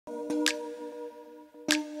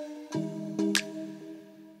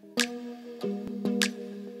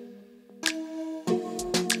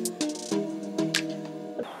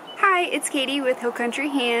it's Katie with Hill Country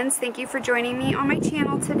Hands. Thank you for joining me on my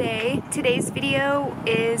channel today. Today's video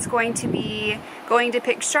is going to be going to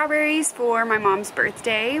pick strawberries for my mom's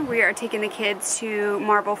birthday. We are taking the kids to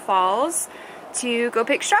Marble Falls to go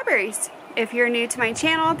pick strawberries. If you're new to my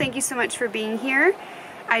channel, thank you so much for being here.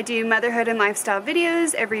 I do motherhood and lifestyle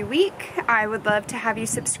videos every week. I would love to have you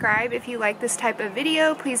subscribe if you like this type of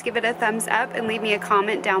video. Please give it a thumbs up and leave me a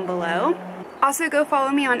comment down below. Also, go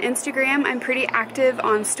follow me on Instagram. I'm pretty active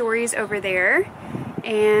on stories over there.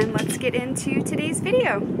 And let's get into today's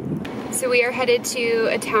video. So we are headed to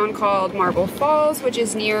a town called Marble Falls, which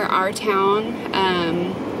is near our town.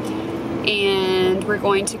 And we're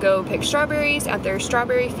going to go pick strawberries at their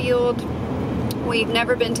strawberry field. We've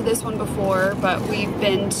never been to this one before, but we've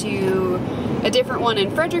been to a different one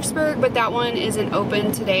in Fredericksburg, but that one isn't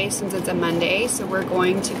open today since it's a Monday. So we're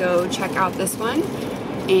going to go check out this one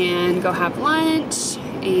and go have lunch,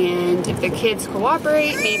 and if the kids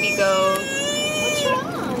cooperate, maybe go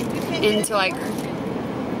into like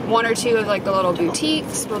one or two of like the little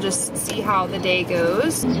boutiques. We'll just see how the day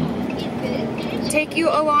goes. Take you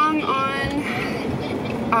along on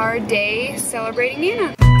our day celebrating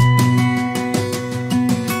Nana.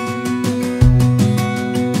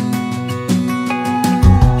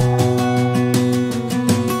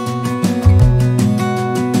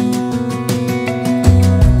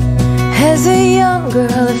 As a young girl,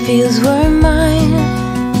 the fields were mine.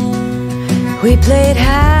 We played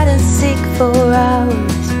hide and seek for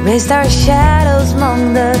hours, raised our shadows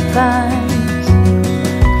among the pines.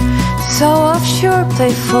 So offshore,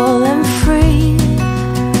 playful and free,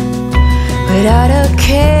 without a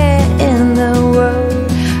care in the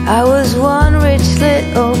world. I was one rich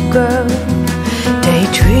little girl,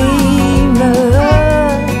 daydreamer,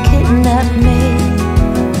 kidnap me,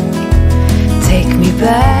 take me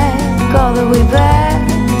back, all the way back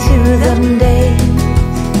to them days,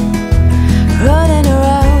 running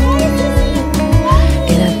around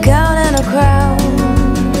in a gown and a crown,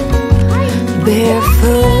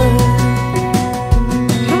 barefoot.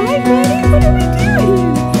 Hi, buddy. What are we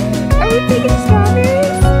doing? Are we picking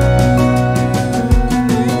strawberries?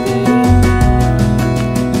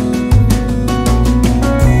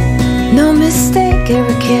 No mistake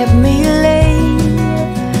ever kept me late.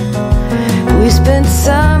 We spent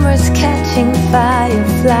summers catching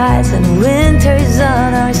fireflies and winters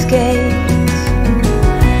on our skates.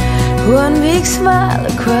 One big smile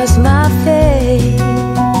across my face.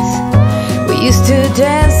 We used to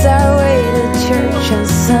dance our way to church on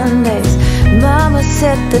Sundays. Mama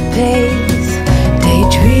set the pace.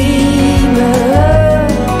 Daydreamer,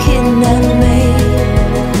 kidnap me,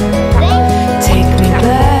 take me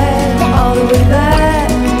back, all the way back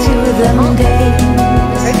to them days.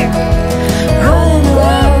 Running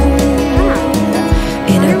around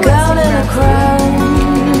in a gown and a crown,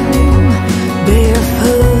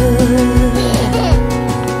 barefoot.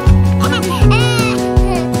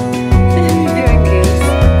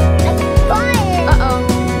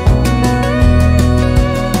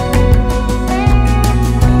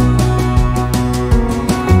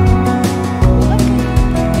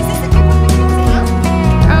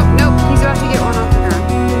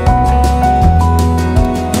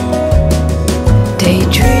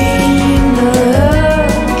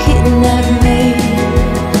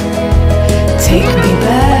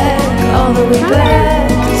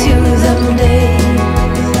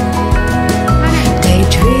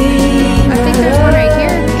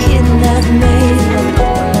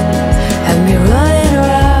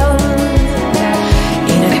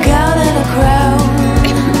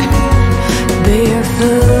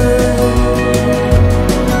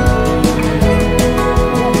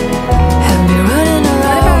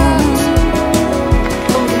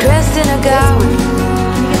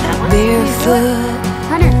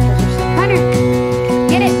 Hunter,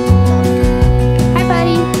 get it. Hi,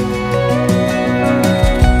 buddy.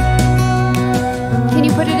 Can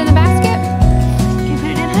you put it in the basket? Can you put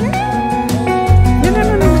it in, Hunter? No.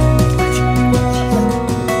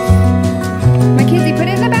 Mackenzie, put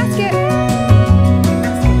it in the basket.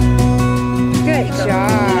 Good job.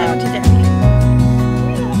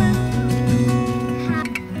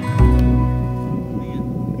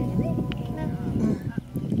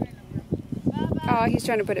 Oh, he's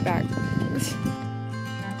trying to put it back.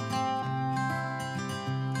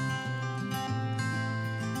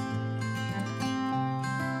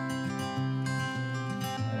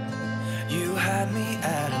 You had me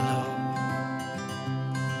at hello,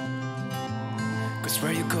 'cause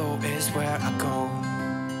where you go is where I go.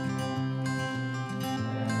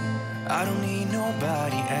 I don't need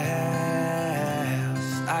nobody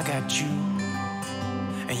else. I got you,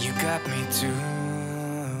 and you got me too.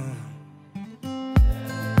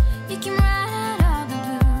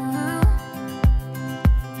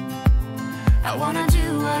 I wanna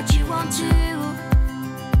do what you want to.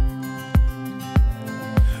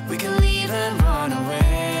 We can leave and run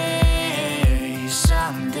away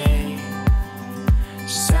someday,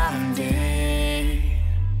 someday.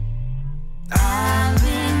 I've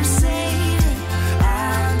been saving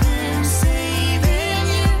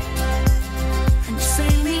you, and you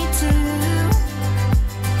save me too.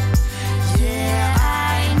 Yeah,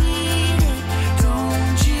 I need it,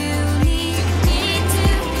 don't you need me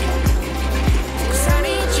too? 'Cause I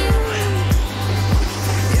need you.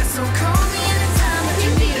 Yeah, so call me anytime that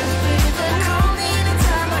you need a favor. Call me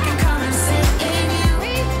anytime I can come and sit in you.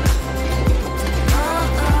 Oh,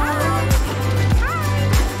 oh.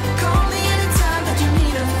 Call me anytime that you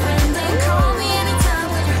need a friend. And call me anytime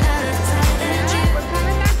when you're at a tight end.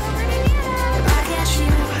 I got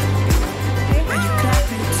you, and you got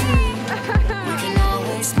me too. We can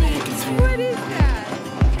always make it through. What is that?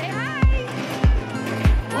 Say hi.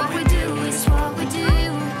 What we do is what we do.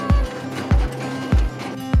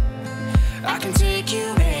 I can take you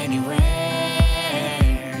anywhere,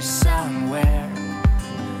 somewhere.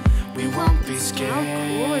 We won't be scared. How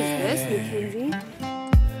cool is this, Mackenzie?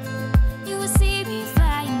 You will see me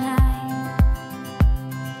flying high.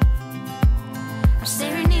 I'm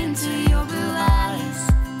staring into your blue eyes.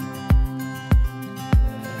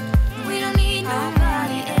 We don't need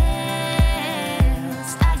nobody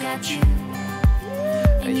else. I got you,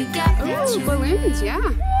 and you got me Oh, too. balloons, yeah.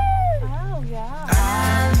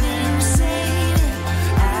 I've been saving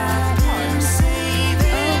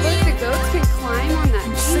Oh, look, the goats can climb on that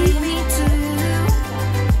Save tree. me too.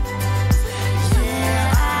 Yeah,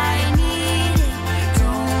 I need it,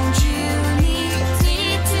 don't you need me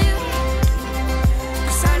too?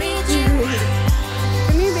 'Cause I need you.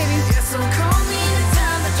 Come here, baby. Yeah, so call me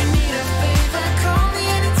anytime that you need a favor. Call me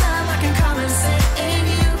anytime I can come and sit in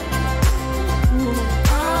you.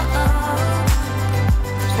 Oh, oh.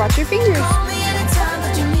 Just watch your fingers. Call me anytime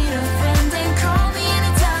that you need a friend. And call me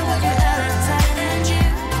anytime when you're at a tight end.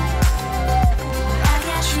 I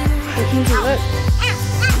got you. Mackenzie, look.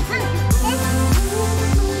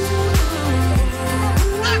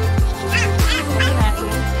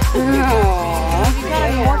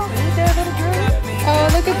 Oh,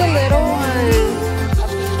 look at the little one.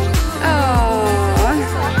 Oh.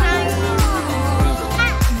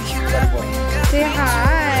 Say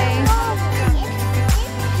hi.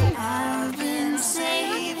 I've been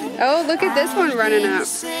saving. Oh, look at this one running up.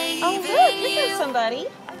 Oh, look, this is somebody.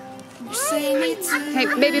 Save me too. Hey,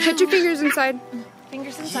 baby, put your fingers inside.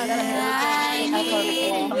 Fingers inside that hand.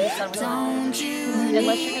 Don't you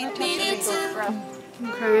Unless you're going to touch your finger.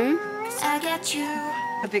 Okay. I got you.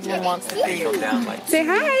 The big one wants to feel. Down like Say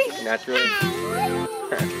hi. naturally. Say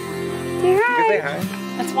You can hi. say hi.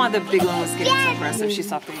 That's why the big one was getting so aggressive. She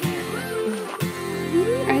stopped being here.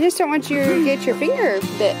 I just don't want you to get your finger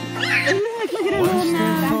bit.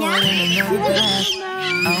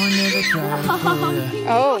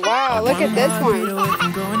 Oh, wow. Look at this one.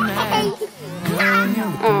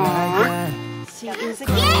 Aww. She is a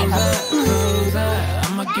king. She is a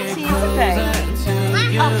baby.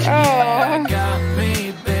 Oh.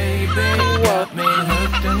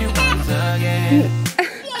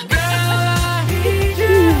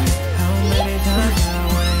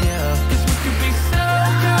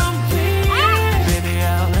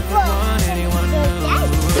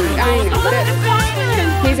 I know.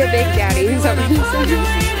 He's a big daddy. Is that what he said?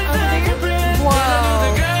 Whoa.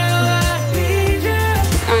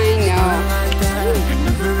 I know.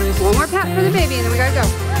 One more pat for the baby and then we gotta go.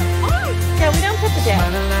 Yeah, we don't put the dad.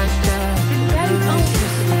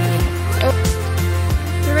 Oh.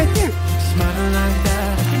 They're right there.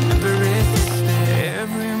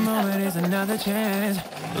 Every moment is another chance.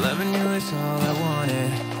 Loving you is all I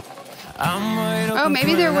wanted. I'm wide open. Oh,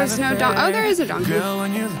 maybe there was no donkey. Oh, there is a donkey. Girl,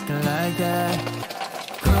 when you're looking like that.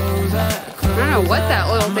 I don't know what that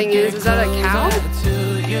little thing is. Is that a cow?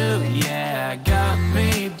 Yeah, got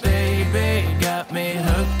me, baby. Got me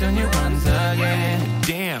hooked on you once again.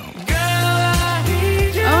 Damn. Girl, I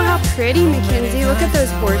need you. Oh, how pretty, Mackenzie. Look at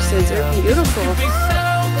those horses. They're beautiful. Be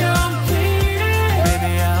so completed.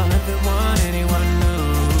 Baby, I'll never want anyone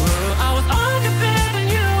new. I was on your bed and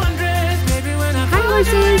you undressed. Baby, when I Hi,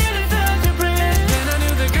 horses.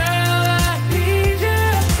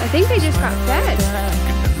 I think they just got fed.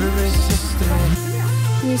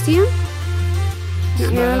 Can you see them? You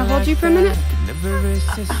want me to hold you for a minute?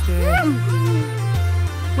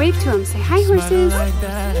 Wave to them. Say hi, horses.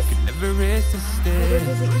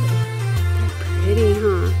 Pretty,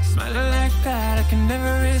 huh? Smiling like that, I can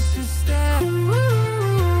never resist that.